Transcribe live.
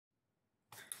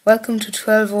Welcome to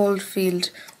 12 Oldfield.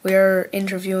 We are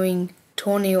interviewing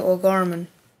Tony O'Gorman.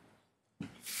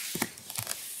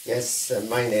 Yes,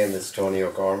 my name is Tony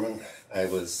O'Gorman. I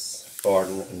was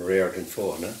born and reared in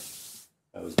Fohenagh.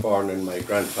 I was born in my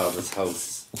grandfather's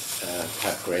house,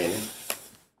 Pat Graney,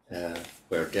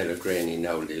 where Della Graney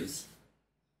now lives.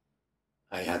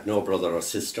 I had no brother or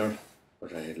sister,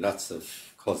 but I had lots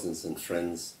of cousins and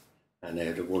friends, and I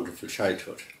had a wonderful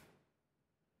childhood.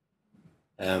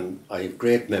 I have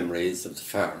great memories of the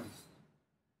farm.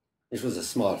 It was a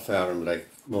small farm like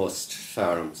most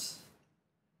farms,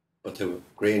 but the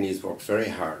Greenies worked very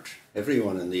hard.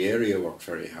 Everyone in the area worked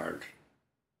very hard.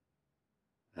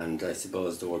 And I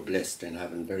suppose they were blessed in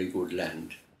having very good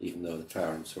land, even though the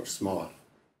farms were small.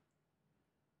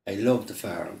 I loved the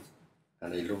farm,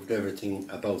 and I loved everything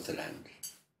about the land.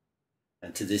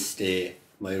 And to this day,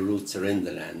 my roots are in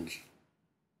the land.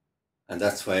 And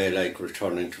that's why I like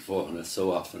returning to Fohenagh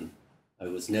so often. I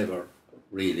was never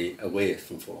really away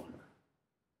from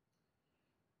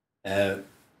Fohenagh.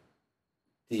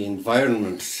 The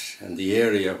environment and the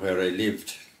area where I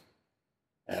lived,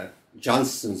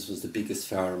 Johnston's was the biggest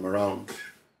farm around.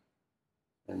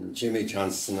 And Jimmy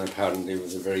Johnston apparently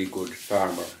was a very good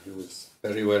farmer. He was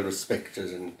very well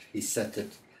respected, and he set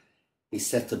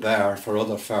the bar for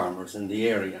other farmers in the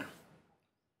area.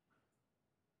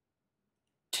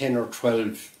 10 or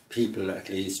 12 people at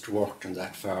least worked on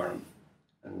that farm,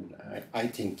 and I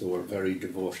think they were very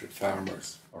devoted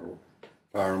farmers or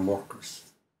farm workers.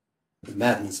 The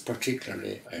Maddens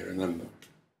particularly, I remember.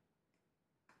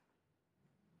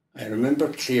 I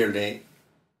remember clearly,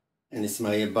 and it's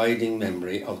my abiding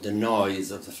memory, of the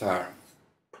noise of the farm,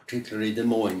 particularly the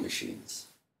mowing machines.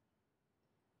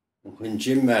 And when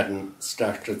Jim Madden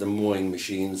started the mowing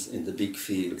machines in the big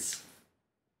fields,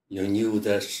 you knew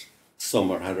that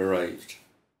summer had arrived.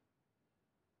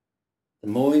 The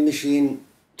mowing machine,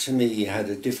 to me, had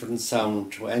a different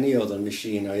sound to any other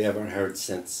machine I ever heard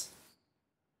since.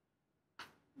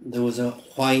 There was a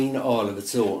whine all of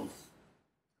its own.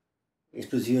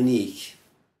 It was unique,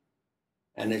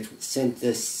 and it sent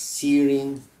this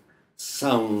searing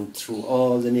sound through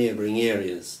all the neighbouring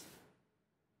areas.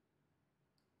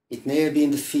 It may have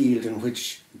been the field in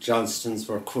which Johnstons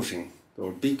were cutting. There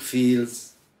were big fields,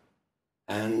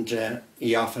 and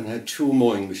he often had 2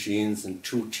 mowing machines and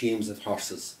 2 teams of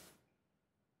horses.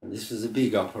 And this was a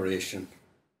big operation,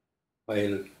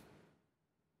 while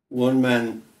one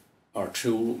man or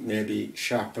 2 maybe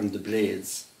sharpened the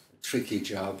blades, a tricky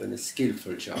job and a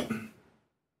skillful job.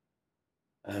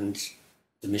 And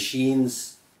the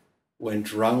machines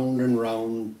went round and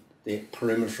round the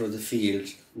perimeter of the field,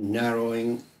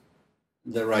 narrowing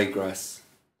the ryegrass,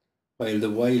 while the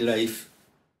wildlife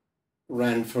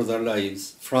ran for their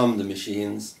lives from the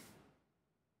machines.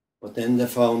 But then they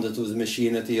found that there was a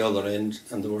machine at the other end,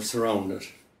 and they were surrounded.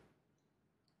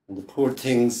 And the poor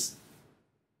things,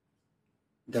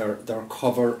 their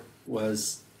cover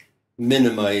was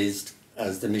minimised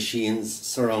as the machines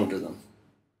surrounded them.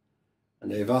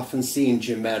 And I've often seen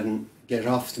Jim Madden get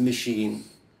off the machine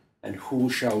and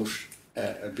whoosh out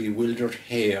a bewildered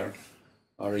hare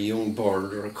or a young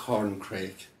bird or a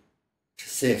corncrake to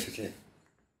safety.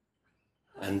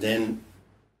 And then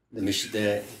the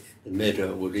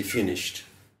meadow would be finished.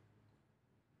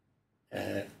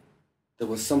 There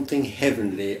was something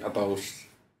heavenly about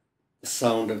the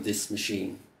sound of this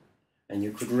machine, and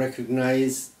you could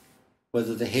recognise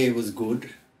whether the hay was good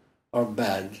or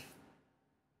bad,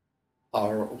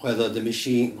 or whether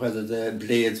the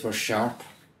blades were sharp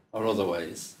or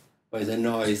otherwise, by the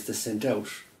noise they sent out.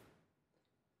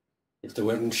 If they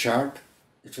weren't sharp,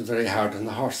 it was very hard on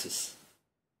the horses.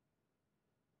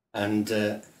 And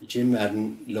Jim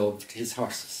Madden loved his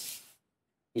horses.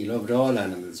 He loved all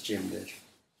animals, Jim did.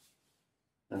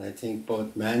 And I think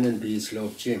both man and beast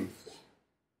loved Jim.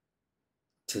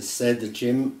 It is said that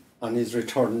Jim, on his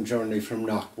return journey from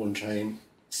Knock one time,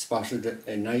 spotted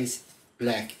a nice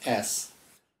black ass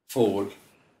foal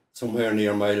somewhere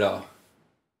near Meitheal.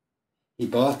 He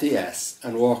bought the ass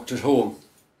and walked it home.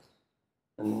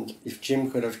 And if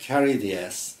Jim could have carried the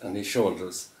ass on his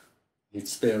shoulders, he'd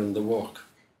spare him the walk.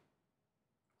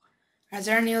 Are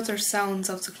there any other sounds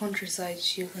of the countryside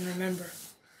you can remember?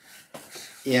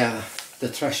 Yeah, the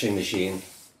threshing machine.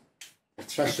 The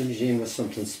threshing machine was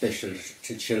something special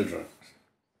to children.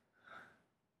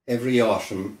 Every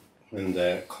autumn, when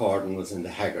the corn was in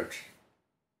the haggard,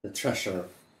 the thresher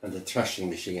and the threshing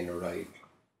machine arrived.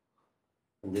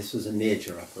 And this was a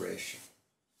major operation.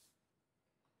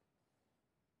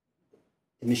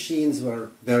 The machines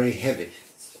were very heavy,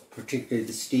 particularly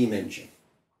the steam engine.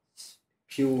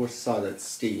 Pure solid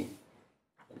steam.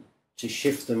 to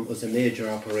shift them was a major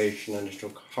operation, and it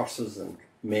took horses and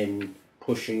men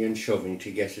pushing and shoving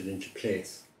to get it into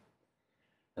place.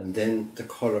 And then the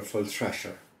colourful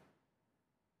thrasher.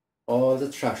 All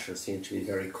the thrashers seem to be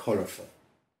very colourful.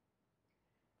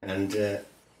 And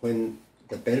when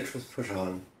the belt was put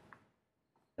on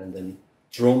and the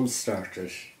drums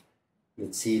started,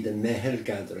 you'd see the Meitheal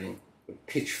gathering with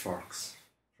pitchforks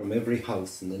from every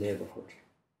house in the neighbourhood.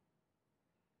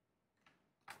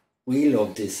 We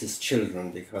loved this as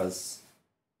children because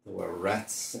there were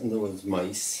rats and there was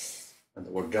mice and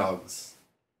there were dogs,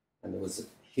 and there was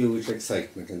huge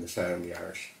excitement in the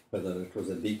farmyard, whether it was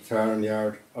a big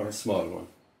farmyard or a small one.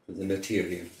 For the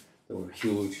material, there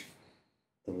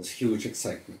was huge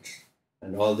excitement,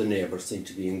 and all the neighbours seemed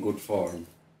to be in good form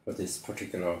for this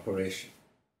particular operation.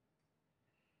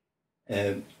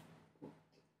 The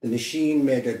machine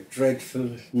made a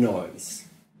dreadful noise,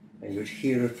 and you'd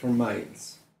hear it for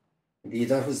miles. Indeed,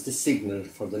 that was the signal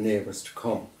for the neighbours to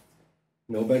come.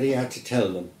 Nobody had to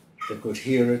tell them. They could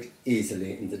hear it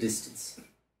easily in the distance.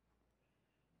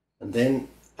 And then,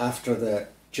 after the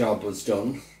job was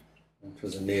done, it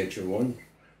was a major one,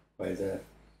 while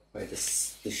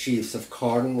the sheaves of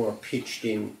corn were pitched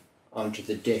in onto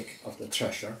the deck of the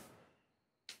thresher,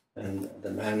 and the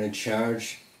man in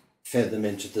charge fed them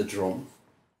into the drum.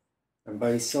 And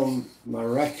by some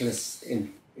miraculous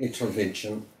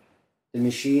intervention, the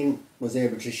machine was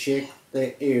able to shake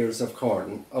the ears of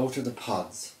corn out of the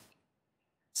pods,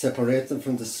 separate them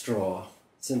from the straw,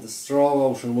 send the straw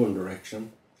out in one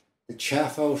direction, the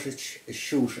chaff out a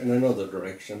chute in another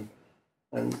direction,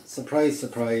 and surprise,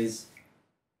 surprise,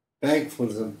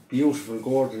 bagfuls of beautiful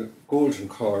golden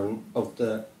corn out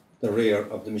the rear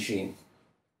of the machine.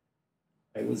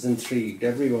 I was intrigued,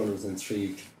 everyone was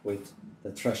intrigued with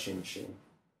the threshing machine.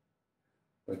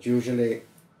 But usually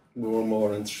we were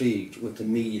more intrigued with the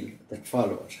meal that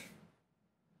followed,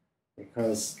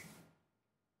 because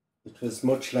it was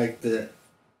much like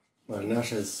well,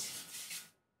 not as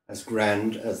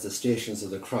grand as the Stations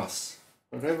of the Cross,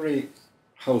 but every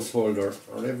householder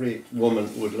or every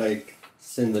woman would like to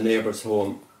send the neighbours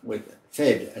home with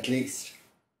fed at least.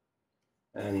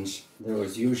 And there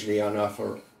was usually on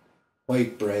offer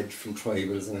white bread from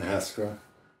Tribals in Haskra,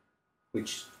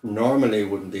 which normally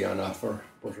wouldn't be on offer,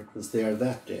 but it was there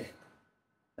that day.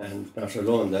 And not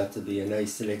alone that, there'd be a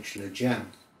nice selection of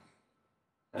jam.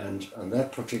 And on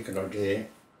that particular day,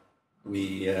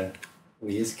 we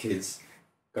as kids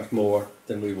got more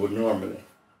than we would normally.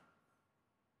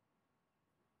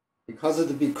 Because of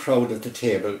the big crowd at the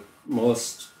table,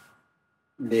 most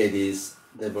ladies,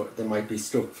 they might be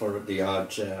stuck for the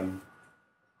odd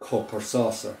cup or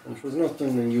saucer. And it was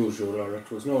nothing unusual, or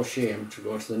it was no shame to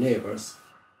go to the neighbours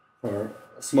for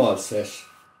a small set,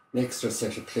 an extra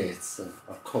set of plates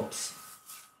or cups.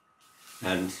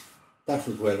 And that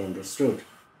was well understood.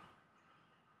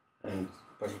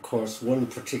 But of course, one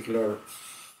particular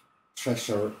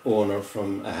thresher owner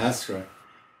from Haskra,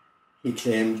 he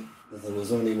claimed that there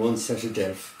was only one set of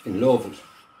delf in Lowell.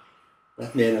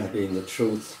 That may not have been the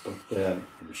truth, but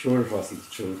I'm sure it wasn't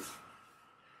the truth.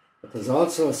 But there's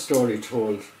also a story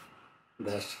told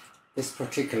that this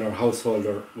particular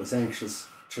householder was anxious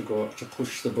to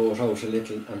push the boat out a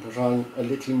little and put on a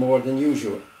little more than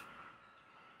usual.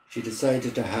 She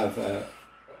decided to have a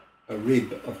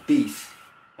rib of beef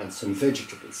and some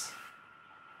vegetables.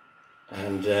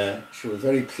 And she was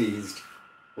very pleased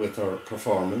with her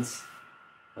performance,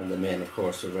 and the men, of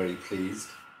course, were very pleased.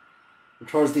 And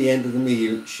towards the end of the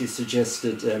meal, she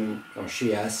suggested, or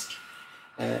she asked,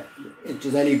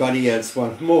 does anybody else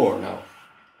want more now?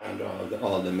 And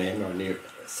all the men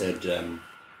said,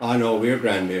 oh no, we're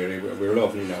grand, Mary, we're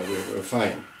lovely now, we're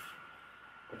fine.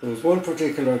 But there was one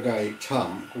particular guy,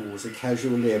 Tom, who was a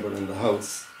casual labourer in the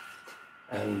house,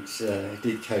 and he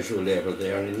did casual labour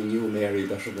there, and he knew Mary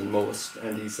better than most,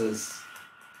 and he says,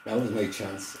 that was my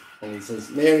chance, and he says,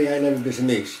 Mary, I'll have a bit of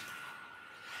meat.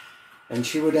 And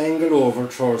she would angle over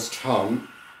towards Tom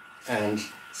and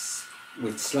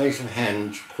with sleight of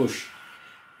hand push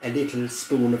a little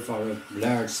spoon or a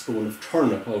large spoon of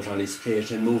turnip out on his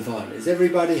plate and move on. Is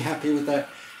everybody happy with that?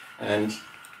 And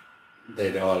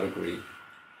they'd all agree.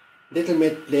 A little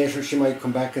bit later she might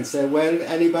come back and say, well,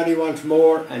 anybody want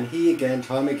more? And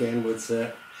Tom again would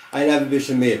say, I'll have a bit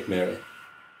of meat, Mary.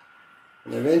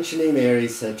 And eventually Mary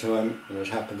said to him, and it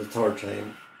happened the third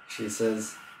time, she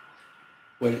says,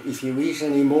 well, if you eat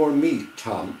any more meat,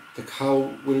 Tom, the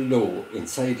cow will low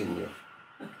inside in you.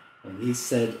 And he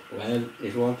said, well,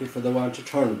 it won't be for the want of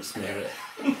turnips, Mary.